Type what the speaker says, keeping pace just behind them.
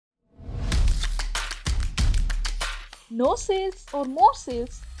No sales or more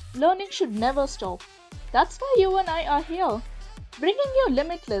sales, learning should never stop. That's why you and I are here, bringing you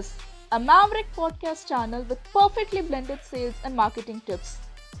Limitless, a maverick podcast channel with perfectly blended sales and marketing tips.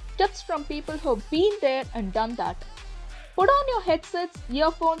 Tips from people who've been there and done that. Put on your headsets,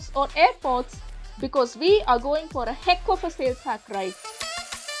 earphones, or AirPods because we are going for a heck of a sales hack ride.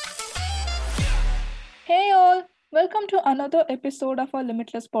 Hey all, welcome to another episode of our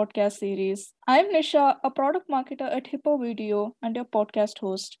Limitless podcast series. I'm Nisha, a product marketer at Hippo Video and your podcast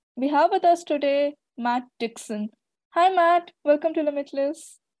host. We have with us today Matt Dixon. Hi Matt, welcome to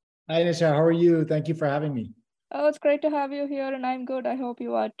Limitless. Hi, Nisha. How are you? Thank you for having me. Oh, it's great to have you here, and I'm good. I hope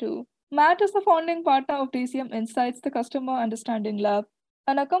you are too. Matt is the founding partner of DCM Insights, the Customer Understanding Lab.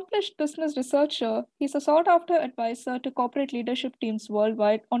 An accomplished business researcher, he's a sought after advisor to corporate leadership teams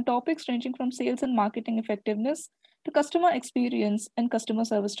worldwide on topics ranging from sales and marketing effectiveness to customer experience and customer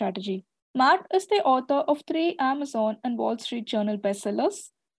service strategy. Matt is the author of three Amazon and Wall Street Journal bestsellers: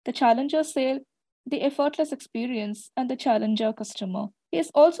 The Challenger Sale, The Effortless Experience, and The Challenger Customer. He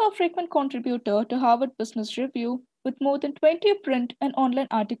is also a frequent contributor to Harvard Business Review with more than 20 print and online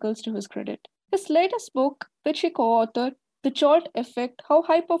articles to his credit. His latest book, which he co authored, The Jolt Effect: How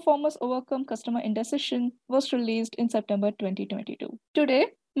High Performers Overcome Customer Indecision, was released in September 2022. Today,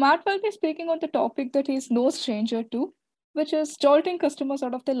 Matt will be speaking on the topic that he is no stranger to, which is jolting customers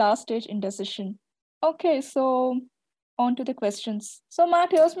out of the last stage indecision. Okay, so on to the questions. So,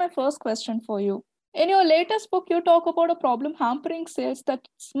 Matt, here's my first question for you. In your latest book, you talk about a problem hampering sales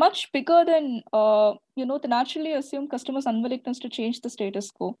that's much bigger than, the naturally assumed customer's unwillingness to change the status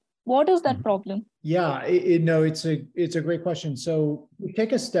quo. What is that problem? Yeah, no, it's a great question. So we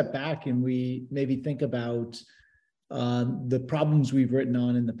take a step back and we maybe think about the problems we've written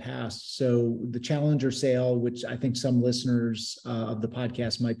on in the past. So the Challenger sale, which I think some listeners of the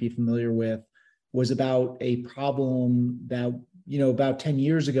podcast might be familiar with, was about a problem that about 10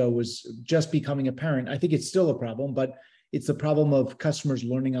 years ago was just becoming apparent. I think it's still a problem, but it's the problem of customers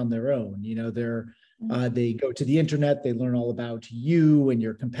learning on their own. They go to the internet, they learn all about you and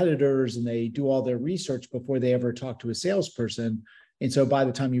your competitors, and they do all their research before they ever talk to a salesperson. And so by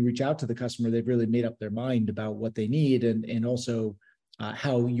the time you reach out to the customer, they've really made up their mind about what they need and also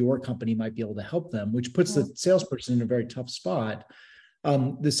how your company might be able to help them, which puts the salesperson in a very tough spot.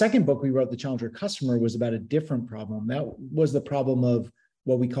 The second book we wrote, The Challenger Customer, was about a different problem. That was the problem of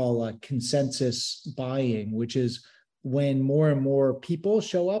what we call consensus buying, which is when more and more people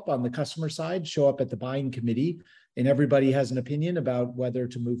show up on the customer side, show up at the buying committee, and everybody has an opinion about whether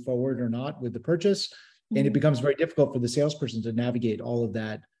to move forward or not with the purchase. And it becomes very difficult for the salesperson to navigate all of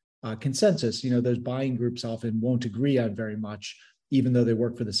that consensus. Those buying groups often won't agree on very much, even though they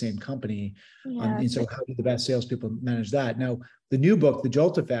work for the same company. And so how do the best salespeople manage that? Now, the new book, The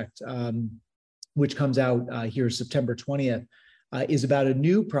Jolt Effect, which comes out here September 20th, is about a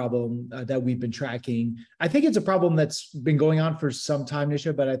new problem that we've been tracking. I think it's a problem that's been going on for some time,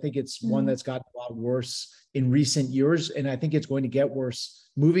 Nisha, but I think it's one that's gotten a lot worse in recent years. And I think it's going to get worse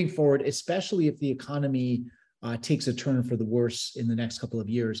moving forward, especially if the economy takes a turn for the worse in the next couple of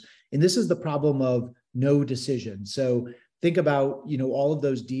years. And this is the problem of no decision. So think about, all of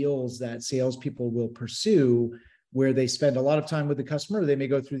those deals that salespeople will pursue where they spend a lot of time with the customer. They may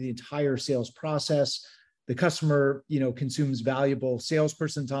go through the entire sales process. The customer, consumes valuable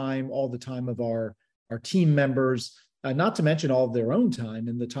salesperson time, all the time of our team members, not to mention all of their own time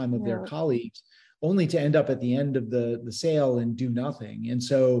and the time of their colleagues, only to end up at the end of the sale and do nothing. And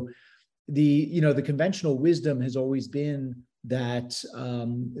so the conventional wisdom has always been that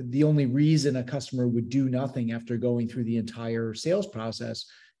the only reason a customer would do nothing after going through the entire sales process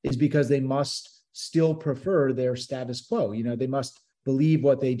is because they must still prefer their status quo. They must believe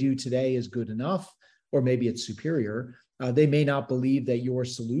what they do today is good enough, or maybe it's superior. They may not believe that your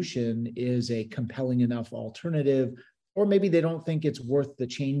solution is a compelling enough alternative, or maybe they don't think it's worth the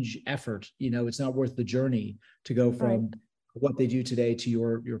change effort. It's not worth the journey to go from what they do today to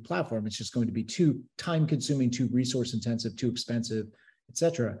your platform. It's just going to be too time consuming, too resource intensive, too expensive, et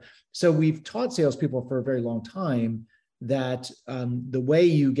cetera. So we've taught salespeople for a very long time that the way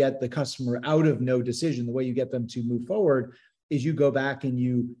you get the customer out of no decision, the way you get them to move forward, is you go back and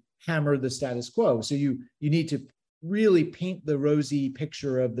you hammer the status quo. So you need to really paint the rosy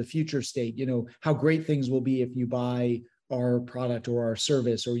picture of the future state, how great things will be if you buy our product or our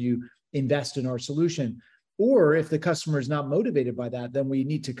service, or you invest in our solution. Or if the customer is not motivated by that, then we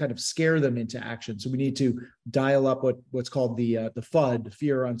need to kind of scare them into action. So we need to dial up what's called the FUD,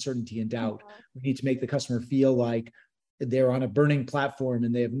 fear, uncertainty, and doubt. We need to make the customer feel like they're on a burning platform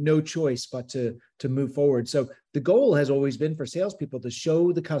and they have no choice but to move forward. So the goal has always been for salespeople to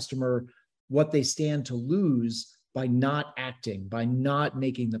show the customer what they stand to lose by not acting, by not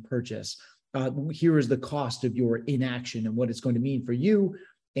making the purchase. Here is the cost of your inaction and what it's going to mean for you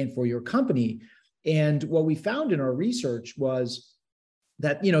and for your company. And what we found in our research was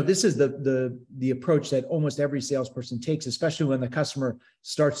that, this is the approach that almost every salesperson takes, especially when the customer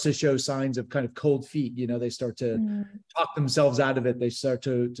starts to show signs of kind of cold feet. They start to talk themselves out of it. They start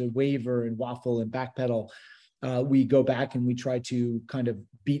to waver and waffle and backpedal. We go back and we try to kind of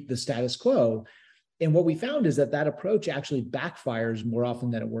beat the status quo. And what we found is that approach actually backfires more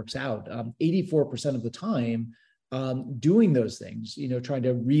often than it works out. 84% of the time, doing those things, trying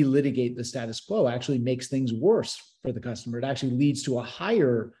to relitigate the status quo actually makes things worse for the customer. It actually leads to a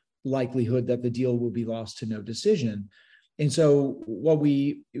higher likelihood that the deal will be lost to no decision. And so what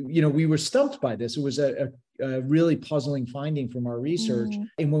we were stumped by this. It was a really puzzling finding from our research.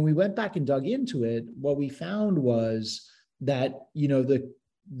 And when we went back and dug into it, what we found was that,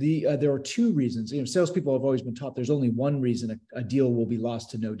 there are two reasons. Salespeople have always been taught there's only one reason a deal will be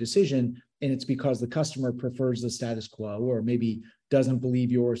lost to no decision, and it's because the customer prefers the status quo, or maybe doesn't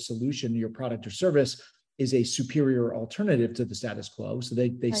believe your solution, your product or service is a superior alternative to the status quo. So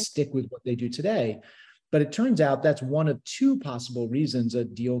they stick with what they do today. But it turns out that's one of two possible reasons a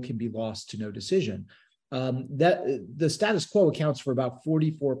deal can be lost to no decision. That the status quo accounts for about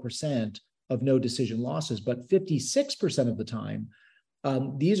 44% of no decision losses, but 56% of the time,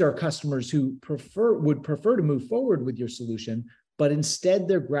 these are customers who would prefer to move forward with your solution, but instead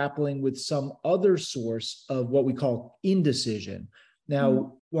they're grappling with some other source of what we call indecision.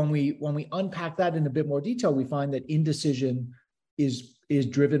 Now, when we unpack that in a bit more detail, we find that indecision is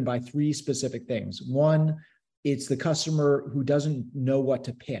driven by three specific things. One, it's the customer who doesn't know what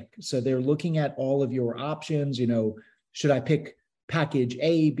to pick. So they're looking at all of your options. Should I pick package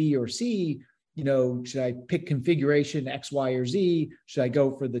A, B, or C? Should I pick configuration X, Y, or Z? Should I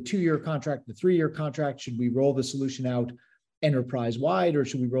go for the 2-year contract, the 3-year contract? Should we roll the solution out enterprise-wide, or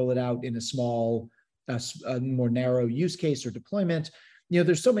should we roll it out in a small, more narrow use case or deployment?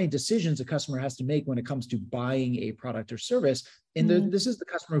 There's so many decisions a customer has to make when it comes to buying a product or service. And this is the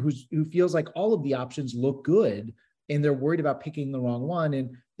customer who feels like all of the options look good, and they're worried about picking the wrong one.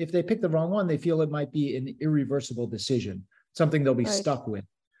 And if they pick the wrong one, they feel it might be an irreversible decision, something they'll be stuck with.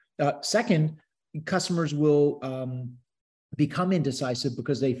 Second, customers will become indecisive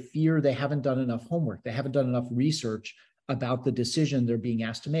because they fear they haven't done enough homework. They haven't done enough research about the decision they're being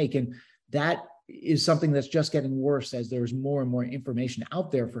asked to make. And that is something that's just getting worse as there's more and more information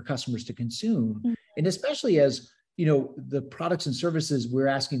out there for customers to consume. And especially as, the products and services we're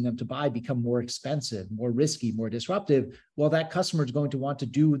asking them to buy become more expensive, more risky, more disruptive, well, that customer is going to want to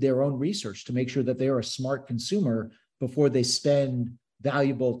do their own research to make sure that they are a smart consumer before they spend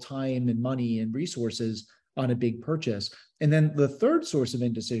valuable time and money and resources on a big purchase. And then the third source of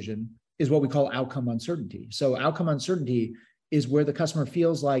indecision is what we call outcome uncertainty. So outcome uncertainty is where the customer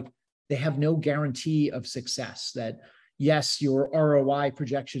feels like they have no guarantee of success, that yes, your ROI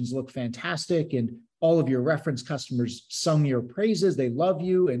projections look fantastic and all of your reference customers sung your praises, they love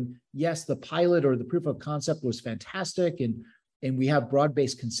you. And yes, the pilot or the proof of concept was fantastic. And we have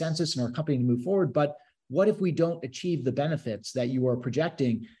broad-based consensus in our company to move forward. But what if we don't achieve the benefits that you are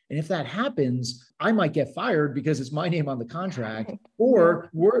projecting? And if that happens, I might get fired because it's my name on the contract, or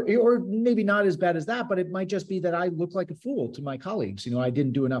maybe not as bad as that, but it might just be that I look like a fool to my colleagues. I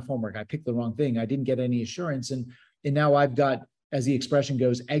didn't do enough homework. I picked the wrong thing. I didn't get any assurance. And now I've got, as the expression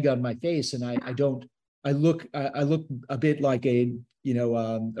goes, egg on my face. And I look a bit like a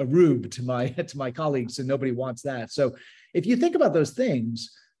rube to my colleagues, and nobody wants that. So if you think about those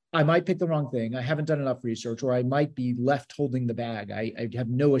things, I might pick the wrong thing. I haven't done enough research, or I might be left holding the bag. I have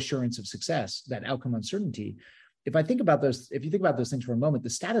no assurance of success, that outcome uncertainty. If you think about those things for a moment, the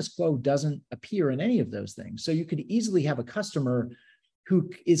status quo doesn't appear in any of those things. So you could easily have a customer who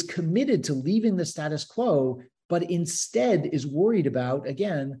is committed to leaving the status quo, but instead is worried about,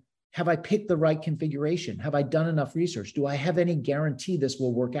 again, have I picked the right configuration? Have I done enough research? Do I have any guarantee this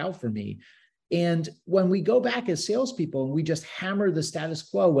will work out for me? And when we go back as salespeople and we just hammer the status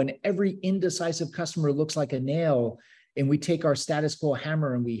quo, when every indecisive customer looks like a nail, and we take our status quo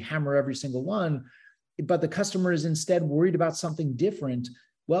hammer and we hammer every single one, but the customer is instead worried about something different,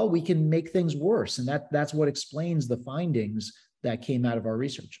 well, we can make things worse. And that's what explains the findings that came out of our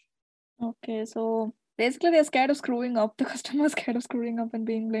research. Okay, so basically they're scared of screwing up. The customer's scared of screwing up and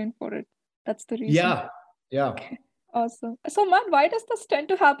being blamed for it. That's the reason. Yeah. Okay. Awesome. So Matt, why does this tend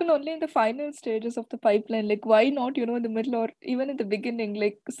to happen only in the final stages of the pipeline? Like, why not, in the middle or even in the beginning?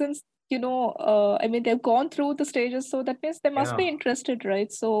 Like, since, they've gone through the stages, so that means they must be interested, right?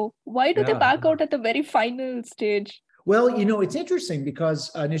 So why do they back out at the very final stage? Well, it's interesting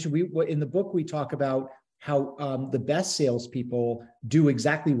because, Nisha, in the book, we talk about how the best salespeople do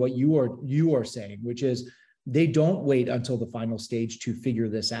exactly what you are saying, which is they don't wait until the final stage to figure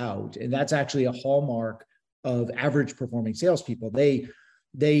this out. And that's actually a hallmark of average performing salespeople. They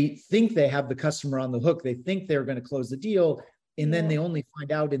think they have the customer on the hook. They think they're going to close the deal. And then they only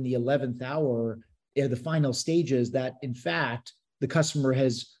find out in the 11th hour, the final stages, that in fact, the customer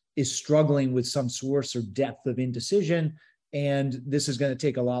is struggling with some source or depth of indecision. And this is going to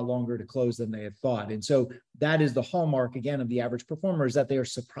take a lot longer to close than they had thought. And so that is the hallmark, again, of the average performer, is that they are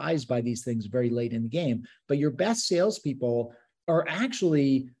surprised by these things very late in the game. But your best salespeople are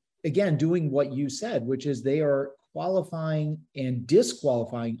actually, again, doing what you said, which is they are qualifying and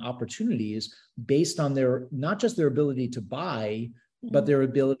disqualifying opportunities based on their, not just their ability to buy, but their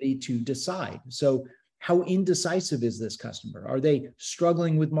ability to decide. So how indecisive is this customer? Are they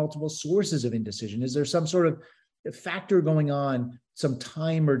struggling with multiple sources of indecision? Is there some sort of factor going on, some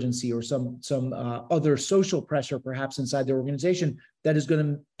time urgency or some other social pressure perhaps inside their organization that is going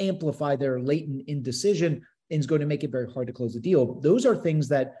to amplify their latent indecision and is going to make it very hard to close the deal? Those are things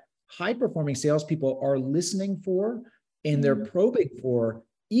that high-performing salespeople are listening for and they're probing for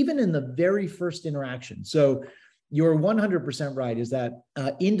even in the very first interaction. So you're 100% right, is that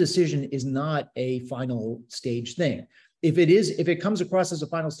indecision is not a final stage thing. If it comes across as a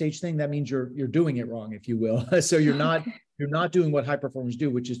final stage thing, that means you're doing it wrong, if you will. So you're not doing what high performers do,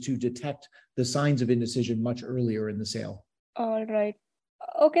 which is to detect the signs of indecision much earlier in the sale. All right.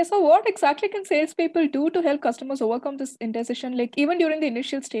 Okay, so what exactly can salespeople do to help customers overcome this indecision? Like even during the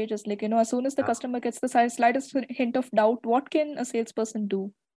initial stages, like, as soon as the customer gets the slightest hint of doubt, what can a salesperson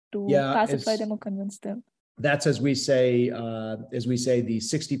do to pacify them or convince them? That's, as we say, the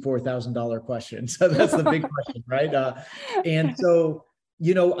 $64,000 question. So that's the big question, right? And so,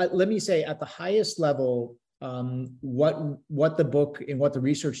 let me say at the highest level, what the book and what the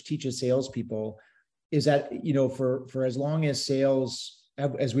research teaches salespeople is that, for as long as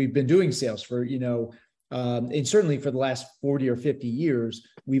as we've been doing sales for, and certainly for the last 40 or 50 years,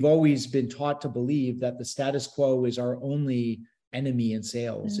 we've always been taught to believe that the status quo is our only enemy in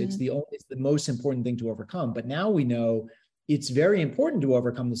sales. It's the most important thing to overcome. But now we know it's very important to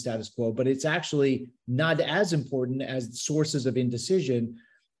overcome the status quo, but it's actually not as important as sources of indecision.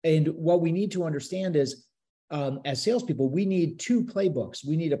 And what we need to understand is, as salespeople, we need two playbooks.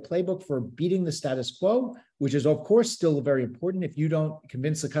 We need a playbook for beating the status quo, which is, of course, still very important. If you don't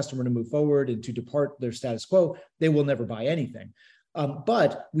convince the customer to move forward and to depart their status quo, they will never buy anything.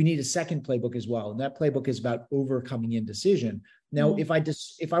 But we need a second playbook as well. And that playbook is about overcoming indecision. Now, if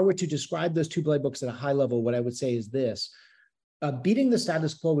I were to describe those two playbooks at a high level, what I would say is this: beating the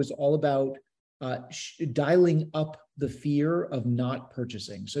status quo is all about dialing up the fear of not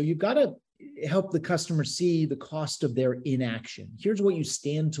purchasing. So you've got to help the customer see the cost of their inaction. Here's what you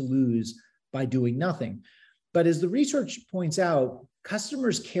stand to lose by doing nothing. But as the research points out,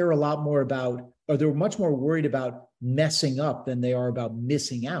 customers care a lot more about, or they're much more worried about messing up than they are about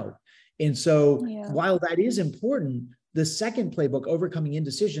missing out. And so while that is important, the second playbook, overcoming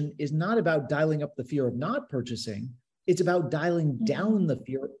indecision, is not about dialing up the fear of not purchasing. It's about dialing down the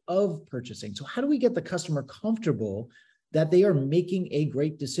fear of purchasing. So how do we get the customer comfortable that they are making a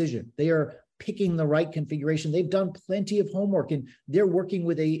great decision? They are picking the right configuration. They've done plenty of homework and they're working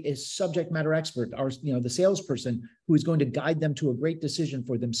with a subject matter expert, or the salesperson, who is going to guide them to a great decision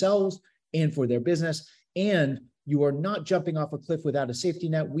for themselves and for their business. And you are not jumping off a cliff without a safety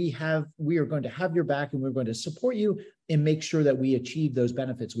net. We are going to have your back, and we're going to support you and make sure that we achieve those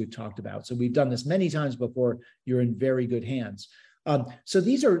benefits we've talked about. So we've done this many times before. You're in very good hands. So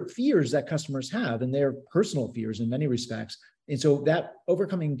these are fears that customers have, and they're personal fears in many respects. And so that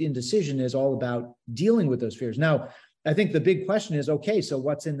overcoming indecision is all about dealing with those fears. Now, I think the big question is, okay, so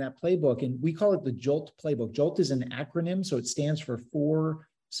what's in that playbook? And we call it the JOLT playbook. JOLT is an acronym, so it stands for 4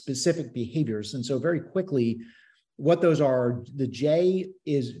 specific behaviors. And so very quickly, what those are: the J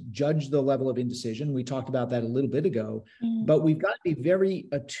is judge the level of indecision. We talked about that a little bit ago, but we've got to be very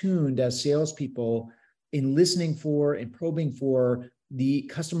attuned as salespeople in listening for and probing for the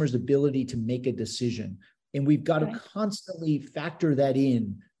customer's ability to make a decision. And we've got to constantly factor that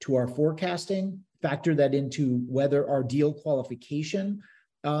in to our forecasting, factor that into whether our deal qualification,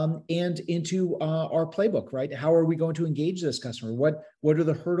 and into our playbook, right? How are we going to engage this customer? What are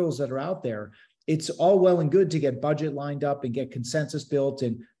the hurdles that are out there? It's all well and good to get budget lined up and get consensus built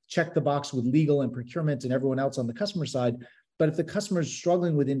and check the box with legal and procurement and everyone else on the customer side. But if the customer is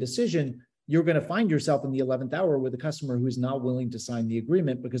struggling with indecision, you're going to find yourself in the 11th hour with a customer who's not willing to sign the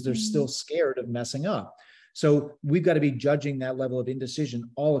agreement because they're still scared of messing up. So we've got to be judging that level of indecision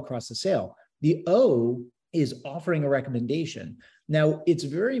all across the sale. The O is offering a recommendation. Now, it's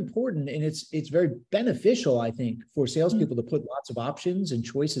very important and it's very beneficial, I think, for salespeople to put lots of options and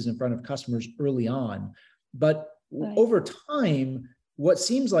choices in front of customers early on. But over time, what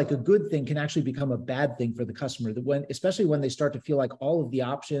seems like a good thing can actually become a bad thing for the customer, especially when they start to feel like all of the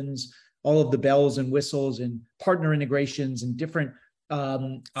options, all of the bells and whistles and partner integrations and different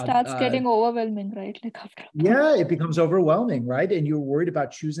starts getting overwhelming, right? Like after yeah, it becomes overwhelming, right? And you're worried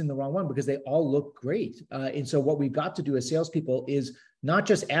about choosing the wrong one because they all look great. And so what we've got to do as salespeople is not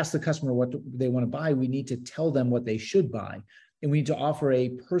just ask the customer what they want to buy, we need to tell them what they should buy. And we need to offer a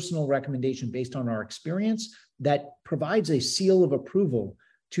personal recommendation based on our experience that provides a seal of approval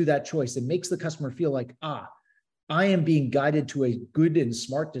to that choice that makes the customer feel like, I am being guided to a good and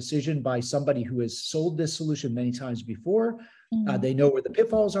smart decision by somebody who has sold this solution many times before. They know where the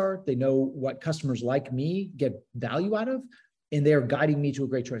pitfalls are. They know what customers like me get value out of, and they're guiding me to a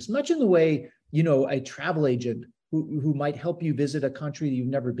great choice. Much in the way, a travel agent who might help you visit a country that you've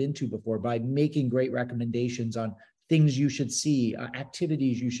never been to before by making great recommendations on things you should see,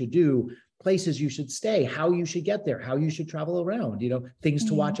 activities you should do, places you should stay, how you should get there, how you should travel around, things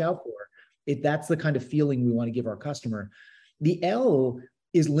to watch out for. That's the kind of feeling we want to give our customer. The L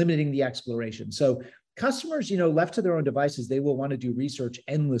is limiting the exploration. So customers, left to their own devices, they will want to do research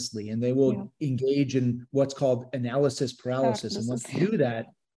endlessly and they will engage in what's called analysis paralysis. And once they do that,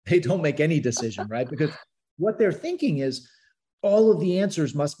 they don't make any decision, right? Because what they're thinking is all of the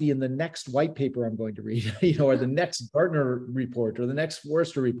answers must be in the next white paper I'm going to read, or the next Gartner report or the next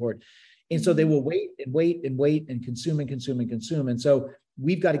Forrester report. And so they will wait and wait and wait and consume and consume and consume. And so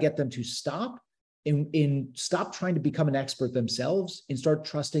we've got to get them to stop and stop trying to become an expert themselves and start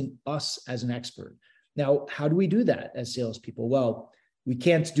trusting us as an expert. Now, how do we do that as salespeople? Well, we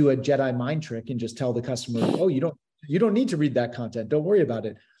can't do a Jedi mind trick and just tell the customer, oh, you don't need to read that content. Don't worry about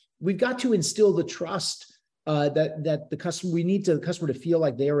it. We've got to instill the trust that the customer, we need the customer to feel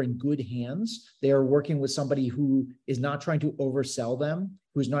like they are in good hands. They are working with somebody who is not trying to oversell them,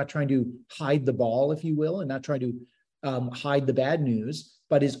 who's not trying to hide the ball, if you will, and not trying to hide the bad news,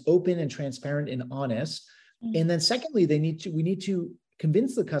 but is open and transparent and honest. And then secondly, we need to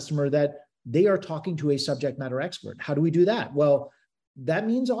convince the customer that they are talking to a subject matter expert. How do we do that? Well, that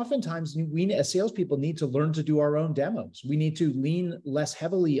means oftentimes we as salespeople need to learn to do our own demos. We need to lean less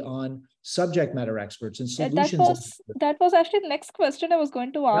heavily on subject matter experts and solutions. That was actually the next question I was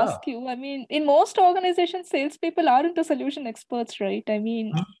going to ask you. I mean, in most organizations, salespeople aren't the solution experts, right? I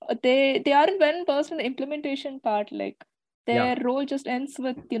mean, they aren't well versed in the implementation part. Like their role just ends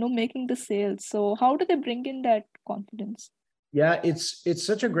with, making the sales. So how do they bring in that confidence? Yeah, it's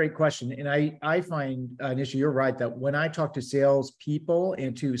such a great question. And I find, Nisha, you're right, that when I talk to sales people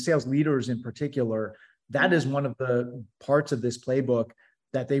and to sales leaders in particular, that is one of the parts of this playbook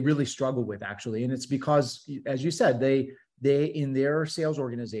that they really struggle with, actually. And it's because, as you said, they in their sales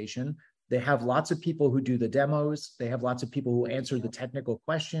organization, they have lots of people who do the demos. They have lots of people who answer the technical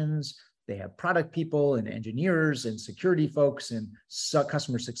questions. They have product people and engineers and security folks and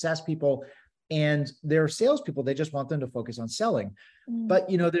customer success people. And their salespeople, they just want them to focus on selling. But,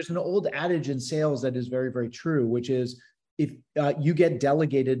 there's an old adage in sales that is very, very true, which is if you get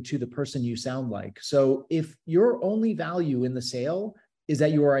delegated to the person you sound like. So if your only value in the sale is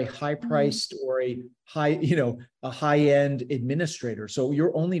that you are a high priced or a high-end administrator. So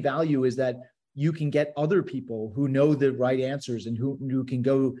your only value is that you can get other people who know the right answers and who can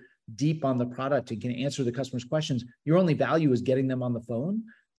go deep on the product and can answer the customer's questions. Your only value is getting them on the phone.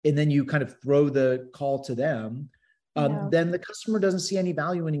 And then you kind of throw the call to them, then the customer doesn't see any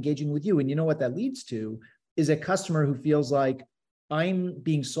value in engaging with you. And you know what that leads to is a customer who feels like I'm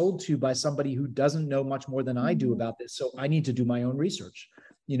being sold to by somebody who doesn't know much more than I do about this. So I need to do my own research.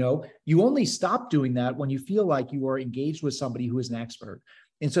 You only stop doing that when you feel like you are engaged with somebody who is an expert.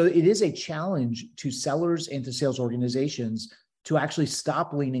 And so it is a challenge to sellers and to sales organizations to actually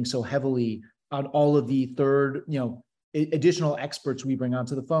stop leaning so heavily on all of the additional experts we bring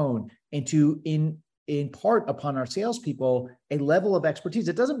onto the phone, and to impart upon our salespeople a level of expertise.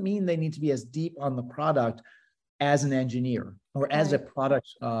 It doesn't mean they need to be as deep on the product as an engineer or as a product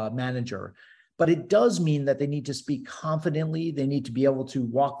manager, but it does mean that they need to speak confidently. They need to be able to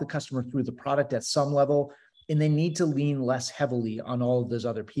walk the customer through the product at some level, and they need to lean less heavily on all of those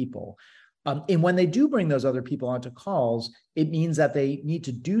other people. And when they do bring those other people onto calls, it means that they need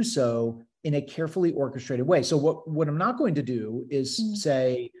to do so in a carefully orchestrated way. So what I'm not going to do is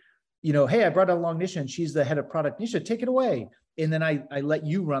say, hey, I brought along Nisha and she's the head of product. Nisha, take it away. And then I let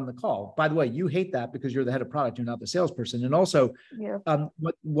you run the call. By the way, you hate that because you're the head of product, you're not the salesperson. And also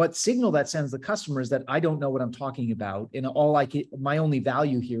what signal that sends the customer is that I don't know what I'm talking about. And my only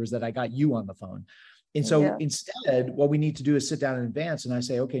value here is that I got you on the phone. And so Yeah. instead, what we need to do is sit down in advance and I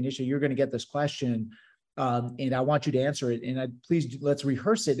say, okay, Nisha, you're going to get this question. And I want you to answer it. And please let's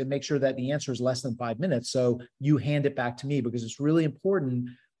rehearse it and make sure that the answer is less than 5 minutes. So you hand it back to me, because it's really important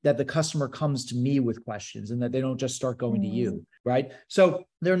that the customer comes to me with questions and that they don't just start going to you, right? So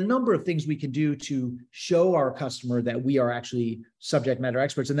there are a number of things we can do to show our customer that we are actually subject matter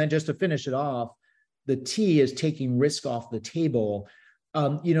experts. And then just to finish it off, the T is taking risk off the table.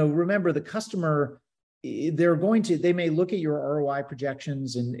 Remember, the customer, they may look at your ROI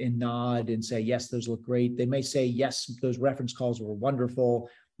projections and nod and say, yes, those look great. They may say, yes, those reference calls were wonderful.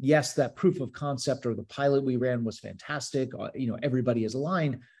 Yes, that proof of concept or the pilot we ran was fantastic. Everybody is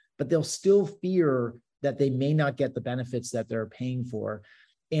aligned, but they'll still fear that they may not get the benefits that they're paying for.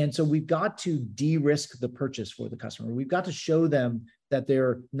 And so we've got to de-risk the purchase for the customer. We've got to show them that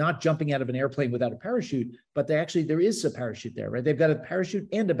they're not jumping out of an airplane without a parachute, but there is a parachute there, right? They've got a parachute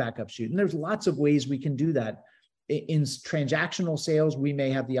and a backup chute. And there's lots of ways we can do that. In transactional sales, we may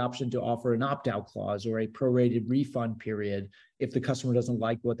have the option to offer an opt-out clause or a prorated refund period if the customer doesn't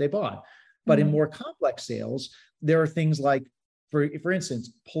like what they bought. But in more complex sales, there are things like, for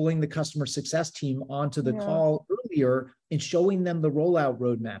instance, pulling the customer success team onto the call earlier and showing them the rollout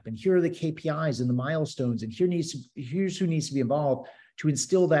roadmap. And here are the KPIs and the milestones. And here's who needs to be involved, to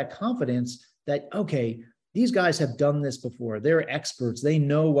instill that confidence that, okay, these guys have done this before. They're experts. They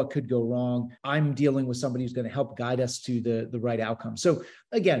know what could go wrong. I'm dealing with somebody who's going to help guide us to the right outcome. So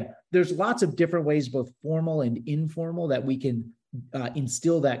again, there's lots of different ways, both formal and informal, that we can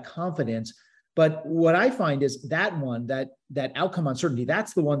instill that confidence. But what I find is that outcome uncertainty,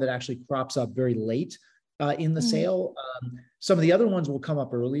 that's the one that actually crops up very late in the sale. Some of the other ones will come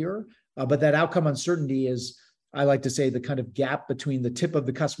up earlier, but that outcome uncertainty is, I like to say, the kind of gap between the tip of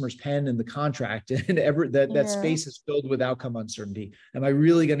the customer's pen and the contract, and that space is filled with outcome uncertainty. Am I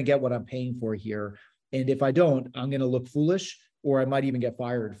really going to get what I'm paying for here? And if I don't, I'm going to look foolish, or I might even get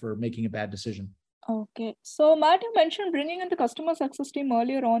fired for making a bad decision. Okay. So Matt, you mentioned bringing in the customer success team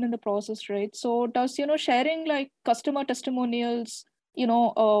earlier on in the process, right? So does, sharing like customer testimonials,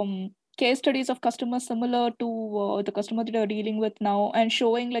 case studies of customers similar to the customer that you're dealing with now, and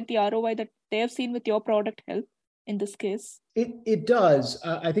showing like the ROI that they have seen with your product help in this case? It does.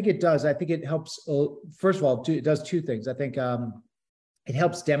 I think it does. I think it helps. First of all, it does two things. I think it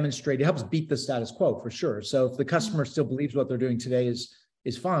helps demonstrate, it helps beat the status quo for sure. So if the customer still believes what they're doing today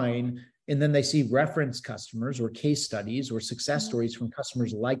is fine, and then they see reference customers or case studies or success stories from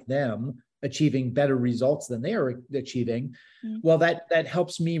customers like them achieving better results than they are achieving, well, that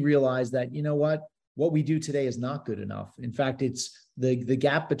helps me realize that, what we do today is not good enough. In fact, it's the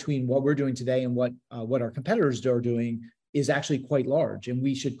gap between what we're doing today and what our competitors are doing is actually quite large, and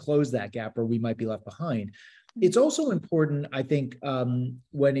we should close that gap or we might be left behind. It's also important, I think,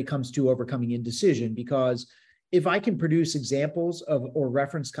 when it comes to overcoming indecision, because if I can produce examples of or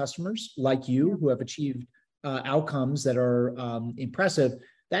reference customers like you who have achieved outcomes that are impressive,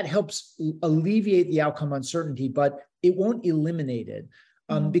 that helps alleviate the outcome uncertainty, but it won't eliminate it.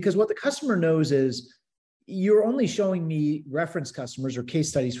 Because what the customer knows is you're only showing me reference customers or case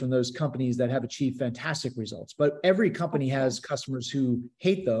studies from those companies that have achieved fantastic results. But every company has customers who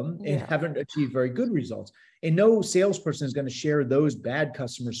hate them and haven't achieved very good results. And no salesperson is going to share those bad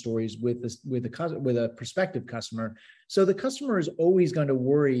customer stories with a prospective customer. So the customer is always going to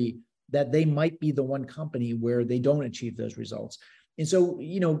worry that they might be the one company where they don't achieve those results. And so,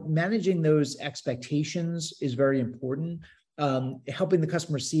 managing those expectations is very important. Helping the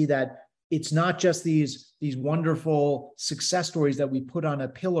customer see that it's not just these wonderful success stories that we put on a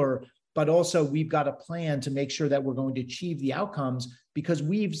pillar, but also we've got a plan to make sure that we're going to achieve the outcomes, because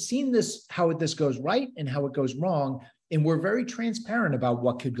we've seen how this goes right and how it goes wrong. And we're very transparent about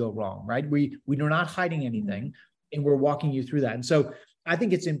what could go wrong, right? We are not hiding anything, and we're walking you through that. And so I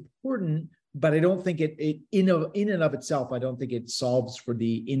think it's important, but I don't think it in and of itself, I don't think it solves for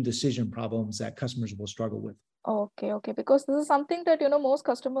the indecision problems that customers will struggle with. Okay. Because this is something that, most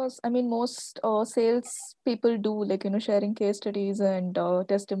customers, most sales people do, like, sharing case studies and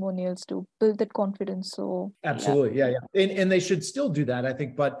testimonials to build that confidence. So absolutely. Yeah. And they should still do that, I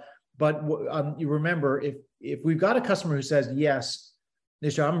think. But you remember, if we've got a customer who says, yes,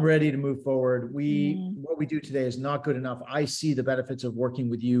 Nisha, I'm ready to move forward. What we do today is not good enough. I see the benefits of working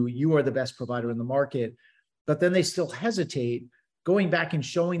with you. You are the best provider in the market. But then they still hesitate. Going back and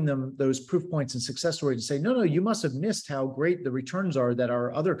showing them those proof points and success stories and say, no, you must have missed how great the returns are that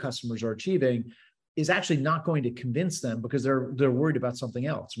our other customers are achieving, is actually not going to convince them, because they're worried about something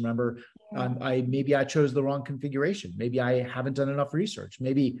else. Remember, maybe I chose the wrong configuration. Maybe I haven't done enough research.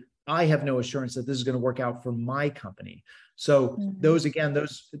 Maybe I have no assurance that this is going to work out for my company. So those,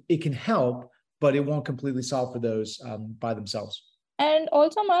 it can help, but it won't completely solve for those by themselves. And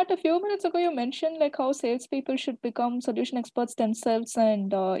also, Matt, a few minutes ago, you mentioned like how salespeople should become solution experts themselves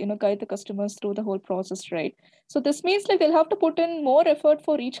and guide the customers through the whole process, right? So this means like they'll have to put in more effort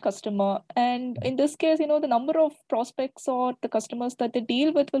for each customer, and in this case, the number of prospects or the customers that they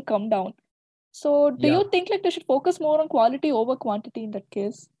deal with will come down. So do Yeah. you think like they should focus more on quality over quantity in that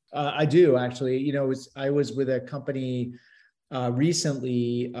case? I do actually. I was with a company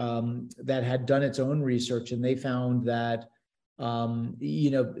recently that had done its own research, and they found that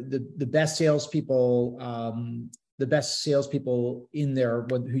the best salespeople, in there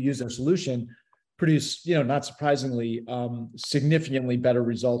who use their solution produce, not surprisingly, significantly better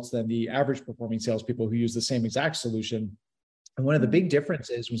results than the average performing salespeople who use the same exact solution. And one of the big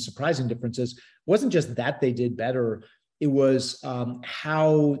differences, surprising differences, wasn't just that they did better, it was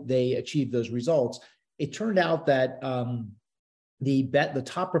how they achieved those results. It turned out that the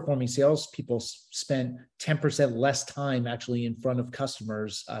top performing salespeople spent 10% less time actually in front of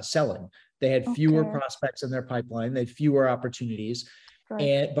customers selling. They had fewer prospects in their pipeline, they had fewer opportunities.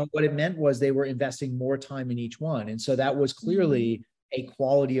 Right. But what it meant was they were investing more time in each one. And so that was clearly a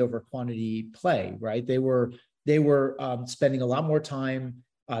quality over quantity play, right? They were spending a lot more time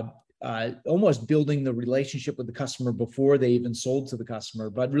almost building the relationship with the customer before they even sold to the customer,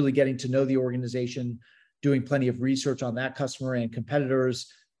 but really getting to know the organization, doing plenty of research on that customer and competitors,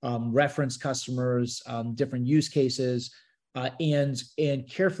 reference customers, different use cases, and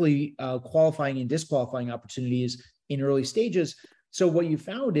carefully qualifying and disqualifying opportunities in early stages. So what you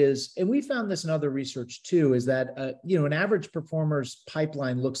found is, and we found this in other research too, is that an average performer's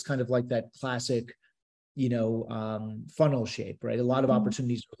pipeline looks kind of like that classic funnel shape, right? A lot of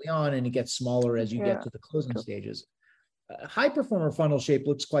opportunities early on, and it gets smaller as you get to the closing stages. High performer funnel shape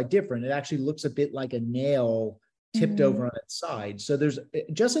looks quite different. It actually looks a bit like a nail tipped over on its side. So there's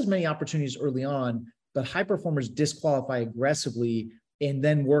just as many opportunities early on, but high performers disqualify aggressively and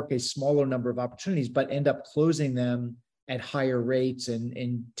then work a smaller number of opportunities, but end up closing them at higher rates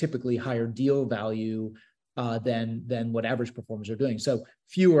and typically higher deal value than what average performers are doing. So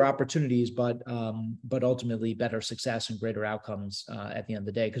fewer opportunities, but ultimately better success and greater outcomes at the end of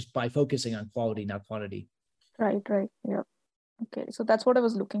the day, because by focusing on quality, not quantity. Right. Yeah. Okay. So that's what I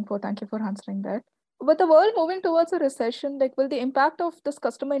was looking for. Thank you for answering that. With the world moving towards a recession, like will the impact of this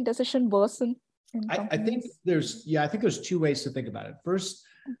customer indecision worsen? I think there's two ways to think about it. First,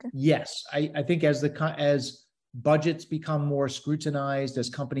 yes, I think as budgets become more scrutinized, as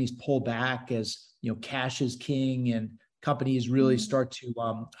companies pull back, as cash is king, and companies really start to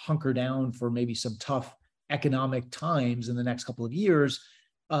hunker down for maybe some tough economic times in the next couple of years,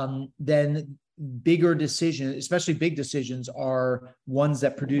 then bigger decisions, especially big decisions, are ones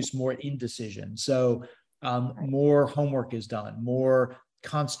that produce more indecision. So more homework is done, more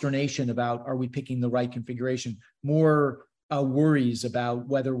consternation about, are we picking the right configuration, more worries about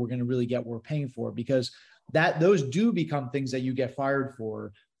whether we're going to really get what we're paying for, because those do become things that you get fired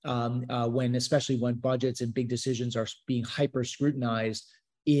for especially when budgets and big decisions are being hyper scrutinized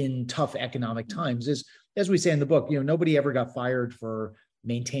in tough economic times. As we say in the book, nobody ever got fired for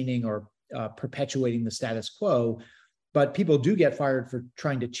maintaining or perpetuating the status quo, but people do get fired for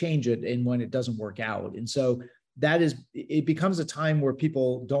trying to change it and when it doesn't work out. And so it becomes a time where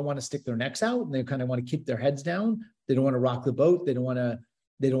people don't want to stick their necks out, and they kind of want to keep their heads down. They don't want to rock the boat. They don't want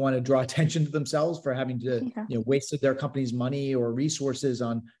to draw attention to themselves for having to wasted their company's money or resources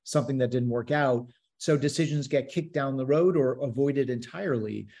on something that didn't work out. So decisions get kicked down the road or avoided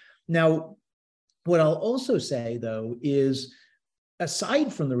entirely. Now, what I'll also say though is,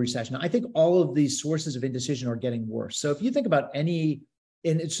 aside from the recession, I think all of these sources of indecision are getting worse. So if you think about I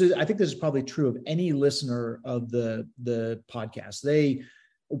think this is probably true of any listener of the podcast, they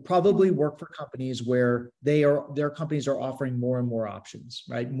probably work for companies where their companies are offering more and more options,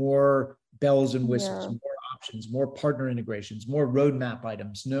 right? More bells and whistles, more options, more partner integrations, more roadmap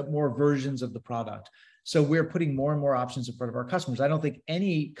items, more versions of the product. So we're putting more and more options in front of our customers. I don't think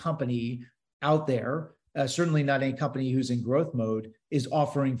any company out there, certainly not any company who's in growth mode, is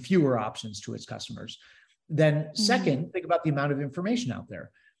offering fewer options to its customers. Then second, think about the amount of information out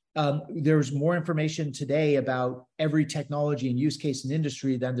there. There's more information today about every technology and use case and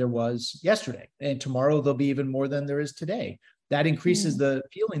industry than there was yesterday. And tomorrow there'll be even more than there is today. That increases the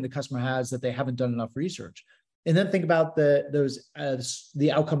feeling the customer has that they haven't done enough research. And then think about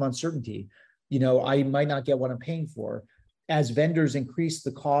the outcome uncertainty. I might not get what I'm paying for. As vendors increase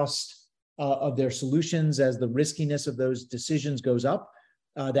the cost of their solutions, as the riskiness of those decisions goes up,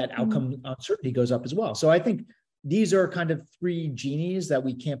 that outcome uncertainty goes up as well. So I think these are kind of three genies that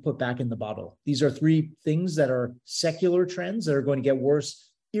we can't put back in the bottle. These are three things that are secular trends that are going to get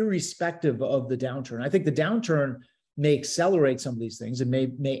worse irrespective of the downturn. I think the downturn may accelerate some of these things and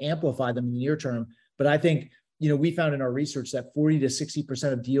may amplify them in the near term. But I think, we found in our research that 40 to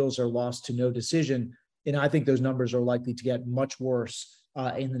 60% of deals are lost to no decision. And I think those numbers are likely to get much worse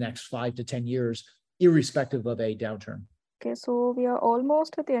in the next 5 to 10 years, irrespective of a downturn. Okay, so we are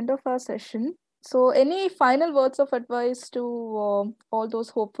almost at the end of our session. So any final words of advice to all those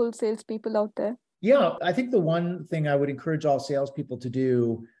hopeful salespeople out there? Yeah, I think the one thing I would encourage all salespeople to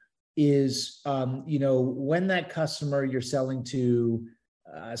do is, when that customer you're selling to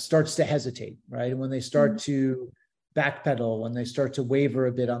starts to hesitate, right? And when they start to backpedal, when they start to waver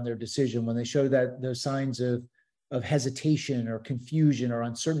a bit on their decision, when they show that those signs of hesitation or confusion or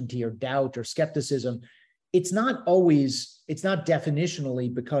uncertainty or doubt or skepticism, it's not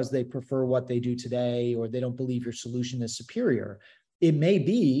definitionally because they prefer what they do today or they don't believe your solution is superior. It may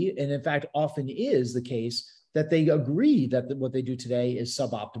be, and in fact often is the case, that they agree that what they do today is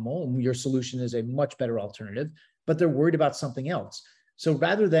suboptimal and your solution is a much better alternative, but they're worried about something else. So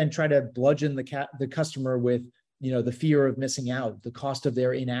rather than try to bludgeon the customer with, the fear of missing out, the cost of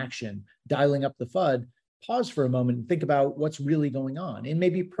their inaction, dialing up the FUD, pause for a moment and think about what's really going on and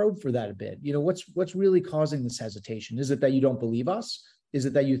maybe probe for that a bit. What's really causing this hesitation? Is it that you don't believe us? Is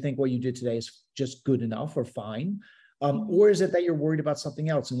it that you think what you did today is just good enough or fine? Or is it that you're worried about something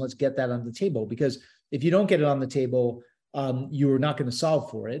else? And let's get that on the table, because if you don't get it on the table, you're not going to solve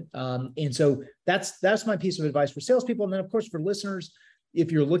for it. And so that's my piece of advice for salespeople. And then, of course, for listeners, if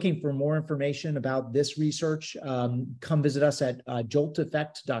you're looking for more information about this research, come visit us at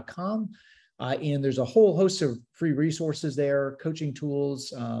jolteffect.com. And there's a whole host of free resources there, coaching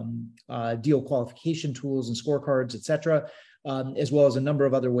tools, deal qualification tools and scorecards, et cetera, as well as a number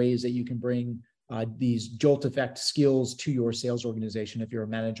of other ways that you can bring these Jolt Effect skills to your sales organization if you're a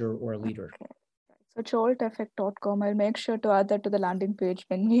manager or a leader. Okay. So jolteffect.com. I'll make sure to add that to the landing page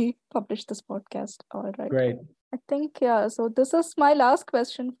when we publish this podcast. All right. Great. I think, so this is my last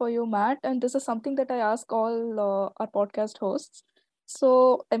question for you, Matt. And this is something that I ask all our podcast hosts.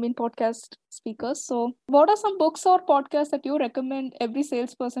 So, podcast speakers. So what are some books or podcasts that you recommend every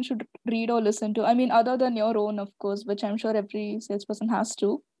salesperson should read or listen to? Other than your own, of course, which I'm sure every salesperson has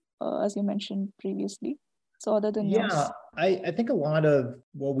to, as you mentioned previously. So other than yours. I think a lot of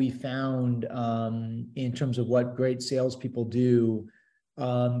what we found in terms of what great salespeople do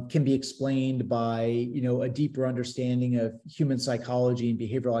can be explained by, a deeper understanding of human psychology and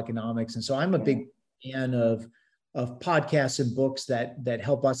behavioral economics. And so I'm a big fan of podcasts and books that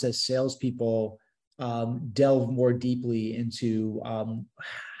help us as salespeople delve more deeply into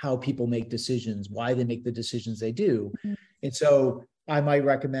how people make decisions, why they make the decisions they do. And so I might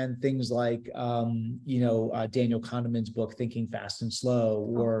recommend things like, Daniel Kahneman's book, Thinking Fast and Slow,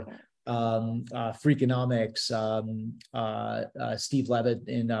 or Freakonomics, Steve Levitt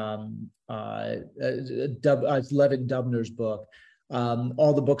in Levitt and Dubner's book,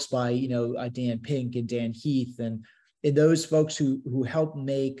 all the books by, Dan Pink and Dan Heath, and those folks who help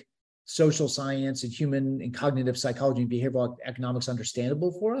make social science and human and cognitive psychology and behavioral economics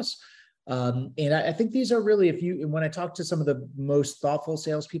understandable for us. And I think these are really, when I talk to some of the most thoughtful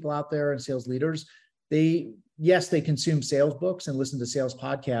salespeople out there and sales leaders, they consume sales books and listen to sales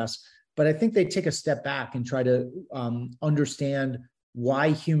podcasts, but I think they take a step back and try to understand why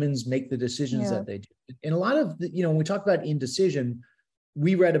humans make the decisions that they do. And a lot of, when we talk about indecision,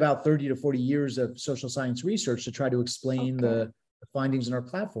 we read about 30 to 40 years of social science research to try to explain the findings in our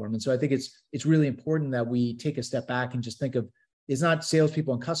platform. And so I think it's really important that we take a step back and just think of, it's not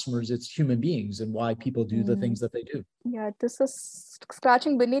salespeople and customers, it's human beings and why people do the things that they do. Yeah, this is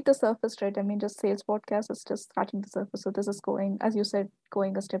scratching beneath the surface, right? Just sales podcast is just scratching the surface. So this is going, as you said,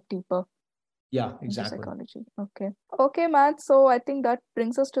 going a step deeper. Yeah, exactly. Psychology. Okay, Matt. So I think that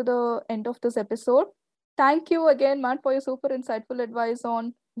brings us to the end of this episode. Thank you again, Matt, for your super insightful advice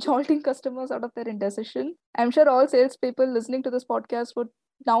on jolting customers out of their indecision. I'm sure all salespeople listening to this podcast would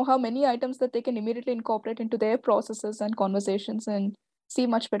now have many items that they can immediately incorporate into their processes and conversations and see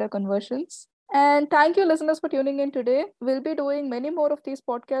much better conversions. And thank you, listeners, for tuning in today. We'll be doing many more of these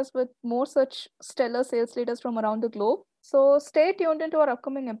podcasts with more such stellar sales leaders from around the globe. So stay tuned into our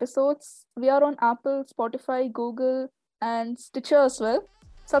upcoming episodes. We are on Apple, Spotify, Google, and Stitcher as well.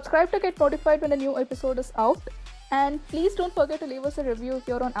 Subscribe to get notified when a new episode is out. And please don't forget to leave us a review if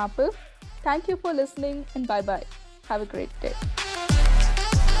you're on Apple. Thank you for listening, and bye-bye. Have a great day.